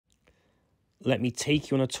let me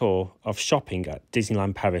take you on a tour of shopping at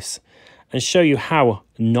Disneyland Paris and show you how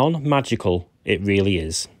non-magical it really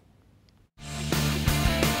is.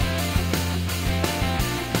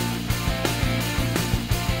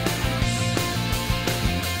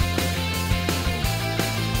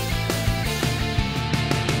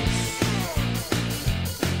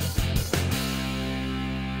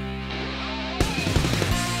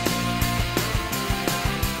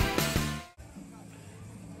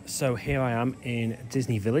 So here I am in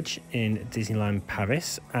Disney Village in Disneyland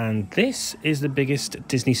Paris, and this is the biggest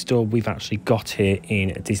Disney store we've actually got here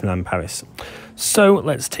in Disneyland Paris. So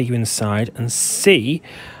let's take you inside and see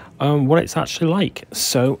what it's actually like.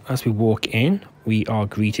 So as we walk in, we are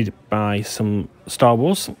greeted by some Star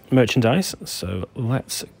Wars merchandise. So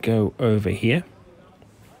let's go over here.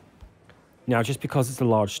 Now, just because it's a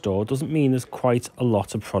large store doesn't mean there's quite a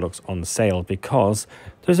lot of products on sale, because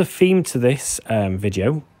there's a theme to this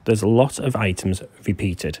video. There's a lot of items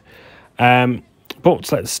repeated.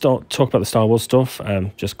 But let's talk about the Star Wars stuff.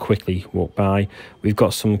 Just quickly walk by. We've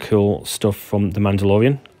got some cool stuff from The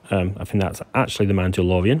Mandalorian. I think that's actually The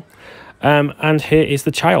Mandalorian. And here is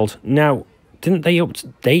the child. Now, didn't they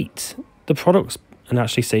update the products and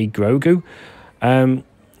actually say Grogu?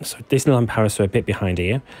 So Disneyland Paris are a bit behind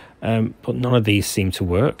here. But none of these seem to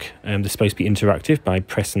work. They're supposed to be interactive by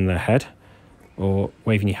pressing their head or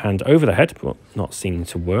waving your hand over the head, but not seeming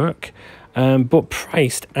to work. But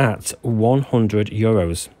priced at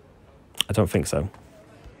 €100. I don't think so.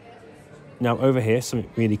 Now over here, something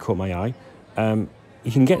really caught my eye.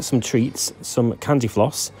 You can get some treats, some candy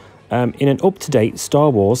floss, in an up-to-date Star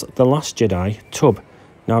Wars The Last Jedi tub.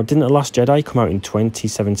 Now, didn't The Last Jedi come out in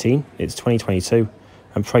 2017? It's 2022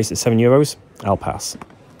 and priced at €7. I'll pass.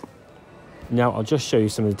 Now, I'll just show you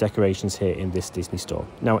some of the decorations here in this Disney store.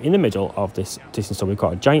 Now, in the middle of this Disney store, we've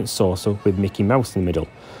got a giant saucer with Mickey Mouse in the middle.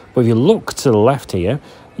 But if you look to the left here,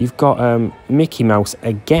 you've got Mickey Mouse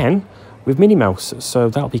again with Minnie Mouse. So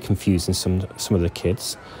that'll be confusing some of the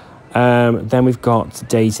kids. Then we've got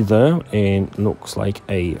Daisy there in looks like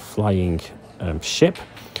a flying ship.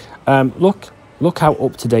 Look how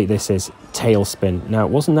up-to-date this is. Tailspin. Now,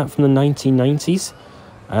 wasn't that from the 1990s?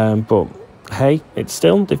 But hey,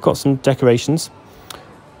 they've got some decorations.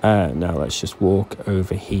 Now let's just walk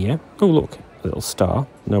over here. Oh, look, a little star.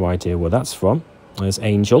 No idea where that's from. There's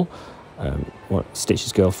Angel,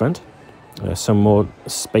 Stitch's girlfriend. Some more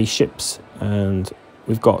spaceships, and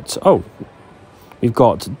we've got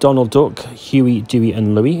Donald Duck, Huey, Dewey,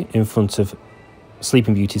 and Louie in front of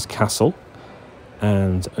Sleeping Beauty's castle.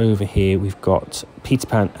 And over here we've got Peter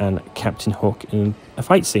Pan and Captain Hook in a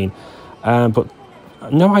fight scene. But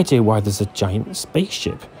no idea why there's a giant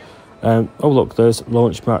spaceship. Oh look, there's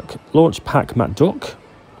Launch Pack Matt Duck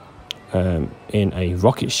in a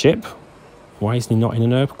rocket ship. Why isn't he not in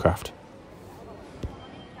an aircraft?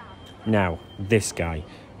 Now, this guy.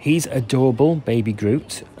 He's adorable, baby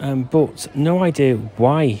Groot, but no idea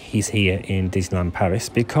why he's here in Disneyland Paris,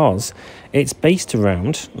 because it's based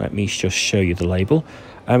around, let me just show you the label,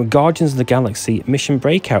 Guardians of the Galaxy Mission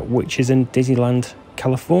Breakout, which is in Disneyland,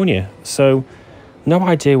 California. So, no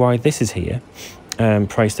idea why this is here,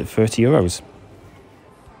 priced at €30.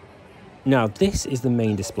 Now, this is the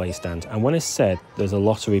main display stand, and when I said there's a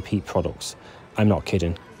lot of repeat products, I'm not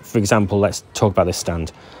kidding. For example, let's talk about this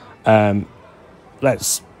stand.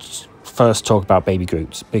 Let's first talk about Baby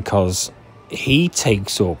Groot, because he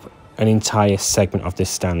takes up an entire segment of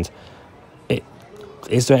this stand.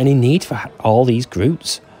 Is there any need for all these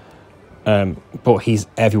Groots? But he's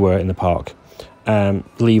everywhere in the park.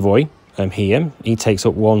 Leroy, here, he takes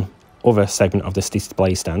up one other segment of this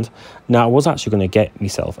display stand. Now, I was actually going to get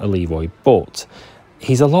myself a Leroy, but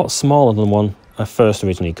he's a lot smaller than the one I first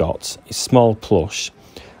originally got. It's small plush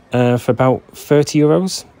for about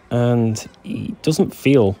 €30, and he doesn't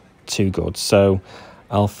feel too good, so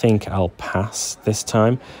I'll pass this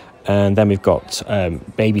time. And then we've got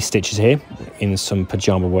baby Stitches here in some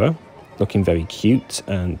pajama wear, looking very cute,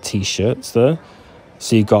 and t-shirts there.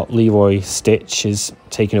 So you've got Leroy Stitches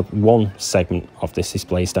taking up one segment of this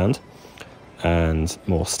display stand, and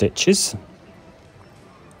more Stitches.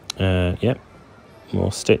 Yep,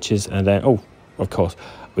 more Stitches, and then, oh, of course,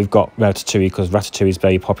 we've got Ratatouille, because Ratatouille is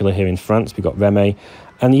very popular here in France. We've got Remy,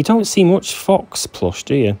 and you don't see much Fox plush,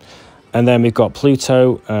 do you? And then we've got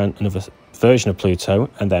Pluto, and another version of Pluto,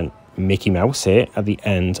 and then Mickey Mouse here at the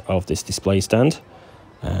end of this display stand.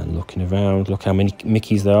 And looking around, look how many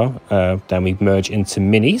Mickeys there are. Then we merge into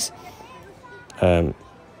Minnies, Minnie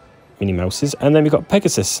Mouses, and then we've got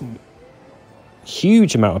Pegasus.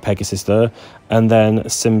 Huge amount of Pegasus there, and then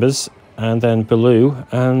Simba's, and then Baloo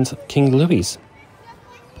and King Louie's.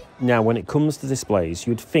 Now, when it comes to displays,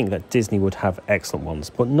 you'd think that Disney would have excellent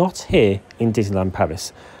ones, but not here in Disneyland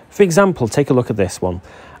Paris. For example, take a look at this one.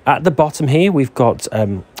 At the bottom here, we've got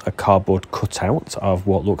a cardboard cutout of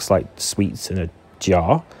what looks like sweets in a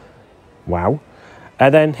jar. Wow.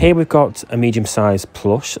 And then here we've got a medium-sized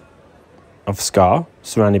plush of Scar,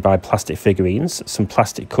 surrounded by plastic figurines, some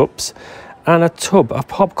plastic cups, and a tub of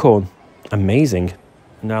popcorn. Amazing.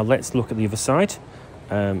 Now let's look at the other side.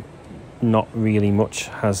 Not really much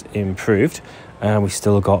has improved. We've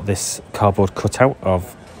still got this cardboard cutout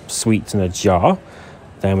of sweets in a jar.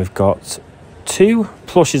 Then we've got 2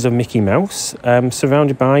 plushes of Mickey Mouse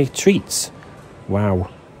surrounded by treats. Wow.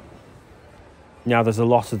 Now there's a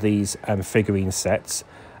lot of these figurine sets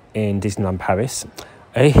in Disneyland Paris.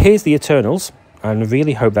 Here's the Eternals. And I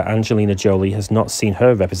really hope that Angelina Jolie has not seen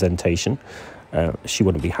her representation. She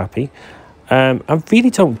wouldn't be happy. I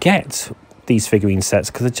really don't get these figurine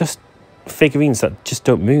sets because they're just figurines that just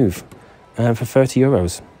don't move for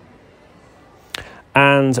 €30.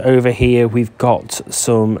 And over here we've got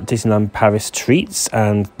some Disneyland Paris treats,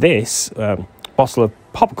 and this bottle of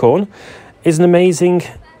popcorn is an amazing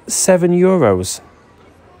 €7.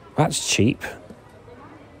 That's cheap.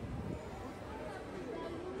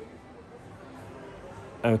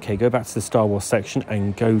 Okay, go back to the Star Wars section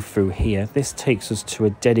and go through here. This takes us to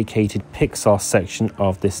a dedicated Pixar section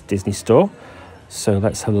of this Disney store. So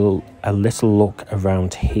let's have a little look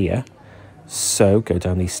around here. So go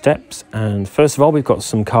down these steps, and first of all we've got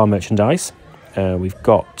some car merchandise. We've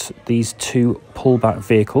got these 2 pullback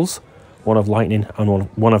vehicles, one of Lightning and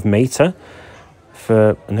one of Mater,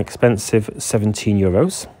 for an expensive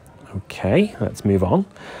 €17. Okay, let's move on.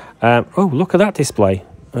 Oh, look at that display.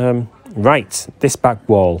 Right, this back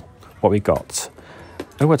wall, what we got.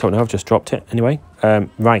 Oh, I don't know, I've just dropped it. Anyway,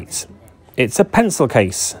 right, it's a pencil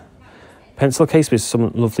case. Pencil case with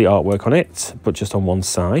some lovely artwork on it, but just on one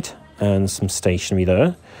side, and some stationery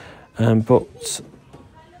there. But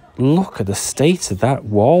look at the state of that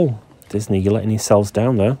wall. Disney, you're letting yourselves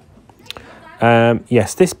down there.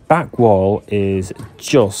 Yes, this back wall is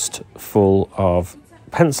just full of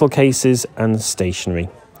pencil cases and stationery.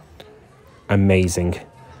 Amazing.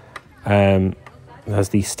 There's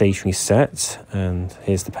the stationery set, and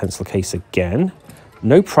here's the pencil case again.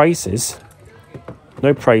 No prices,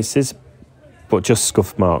 but just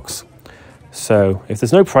scuff marks. So if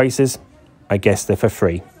there's no prices, I guess they're for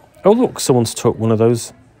free. Oh look, someone's took one of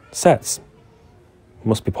those sets.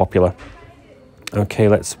 Must be popular. Okay,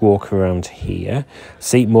 let's walk around here.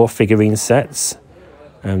 See more figurine sets,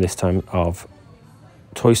 and this time of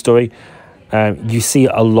Toy Story. You see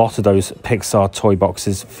a lot of those Pixar toy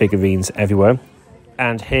boxes, figurines everywhere.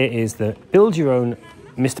 And here is the build your own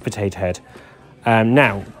Mr. Potato Head.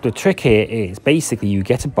 Now, the trick here is basically you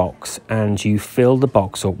get a box and you fill the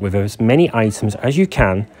box up with as many items as you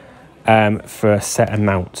can for a set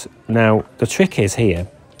amount. Now, the trick is here,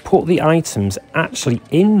 put the items actually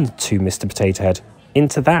into Mr. Potato Head,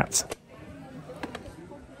 into that.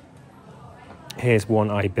 Here's one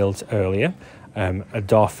I built earlier, a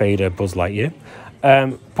Darth Vader Buzz Lightyear.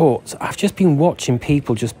 But I've just been watching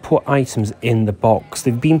people just put items in the box.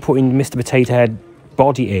 They've been putting Mr. Potato Head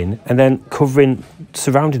body in and then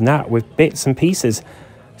surrounding that with bits and pieces.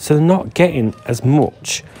 So they're not getting as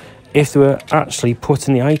much if they were actually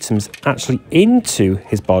putting the items actually into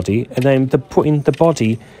his body and then they're putting the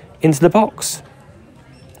body into the box.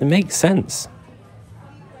 It makes sense.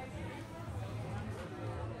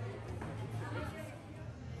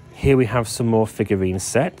 Here we have some more figurine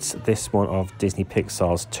sets. This one of Disney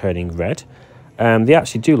Pixar's Turning Red. They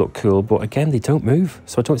actually do look cool, but again, they don't move,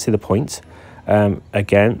 so I don't see the point.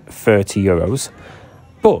 Again, €30.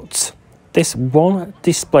 But this one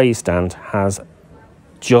display stand has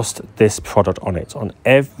just this product on it, on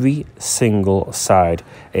every single side.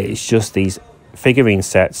 It's just these figurine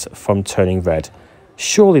sets from Turning Red.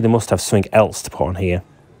 Surely they must have something else to put on here.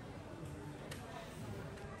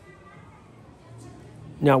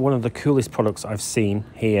 Now, one of the coolest products I've seen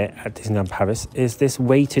here at Disneyland Paris is this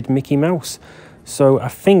weighted Mickey Mouse. So I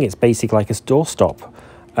think it's basically like a doorstop.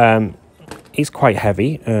 It's quite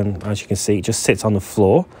heavy, and as you can see, it just sits on the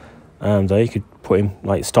floor. There you could put him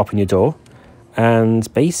like stopping your door. And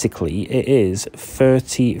basically it is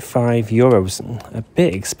 €35, a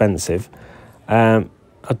bit expensive. I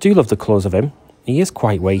do love the colours of him. He is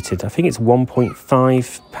quite weighted. I think it's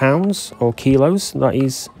 1.5 pounds or kilos that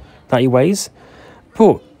he weighs.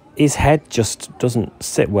 But his head just doesn't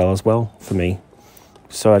sit well as well for me.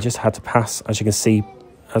 So I just had to pass, as you can see,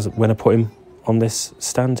 when I put him on this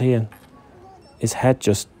stand here. His head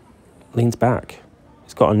just leans back.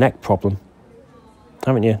 He's got a neck problem,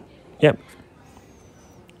 haven't you? Yep.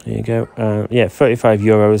 There you go. Yeah,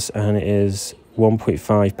 €35 and it is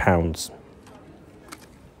 £1.5.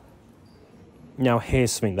 Now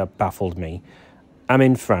here's something that baffled me. I'm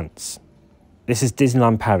in France. This is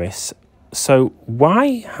Disneyland Paris. So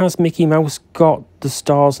why has Mickey Mouse got the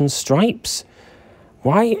stars and stripes?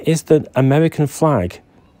 Why is the American flag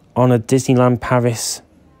on a Disneyland Paris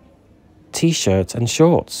t-shirt and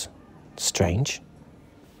shorts? Strange.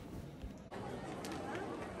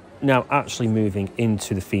 Now, actually moving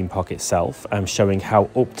into the theme park itself, I'm showing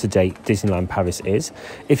how up-to-date Disneyland Paris is.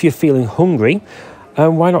 If you're feeling hungry,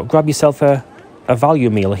 why not grab yourself a value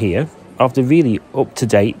meal here of the really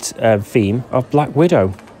up-to-date theme of Black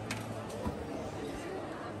Widow.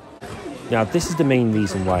 Now, this is the main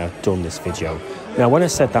reason why I've done this video. Now, when I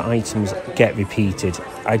said that items get repeated,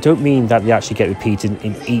 I don't mean that they actually get repeated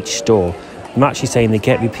in each store. I'm actually saying they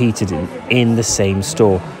get repeated in the same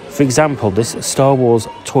store. For example, this Star Wars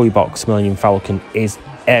toy box Millennium Falcon is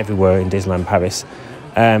everywhere in Disneyland Paris.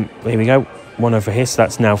 Here we go, one over here. So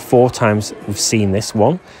that's now 4 times we've seen this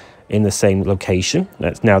one in the same location.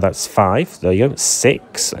 That's 5. There you go,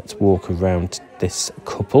 6. Let's walk around this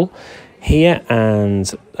couple here,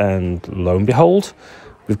 and lo and behold,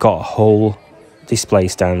 we've got a whole display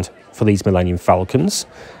stand for these Millennium Falcons.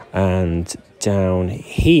 And down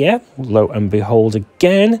here, lo and behold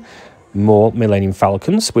again, more Millennium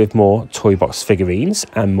Falcons with more toy box figurines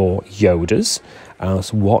and more Yodas.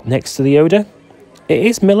 So what next to the Yoda? It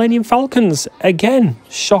is Millennium Falcons again.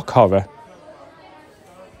 Shock horror.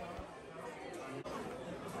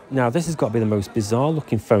 Now this has got to be the most bizarre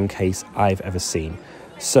looking phone case I've ever seen.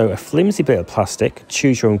 So a flimsy bit of plastic,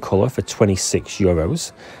 choose your own colour for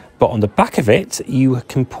 €26. But on the back of it, you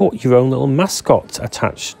can put your own little mascot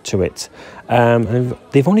attached to it. And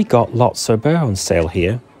they've only got Lotso Bear on sale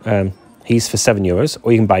here. He's for €7,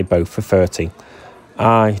 or you can buy both for 30.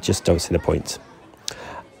 I just don't see the point.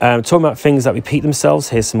 Talking about things that repeat themselves,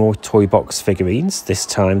 here's some more toy box figurines. This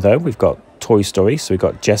time, though, we've got Toy Story. So we've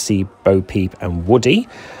got Jessie, Bo Peep, and Woody.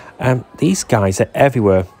 These guys are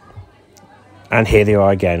everywhere. And here they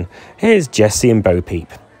are again. Here's Jessie and Bo Peep.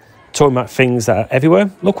 Talking about things that are everywhere.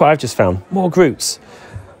 Look what I've just found. More Groots.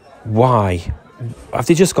 Why? Have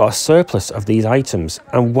they just got a surplus of these items?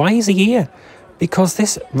 And why is he here? Because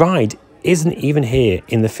this ride isn't even here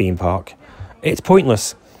in the theme park. It's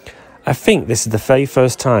pointless. I think this is the very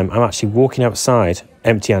first time I'm actually walking outside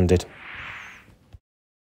empty-handed.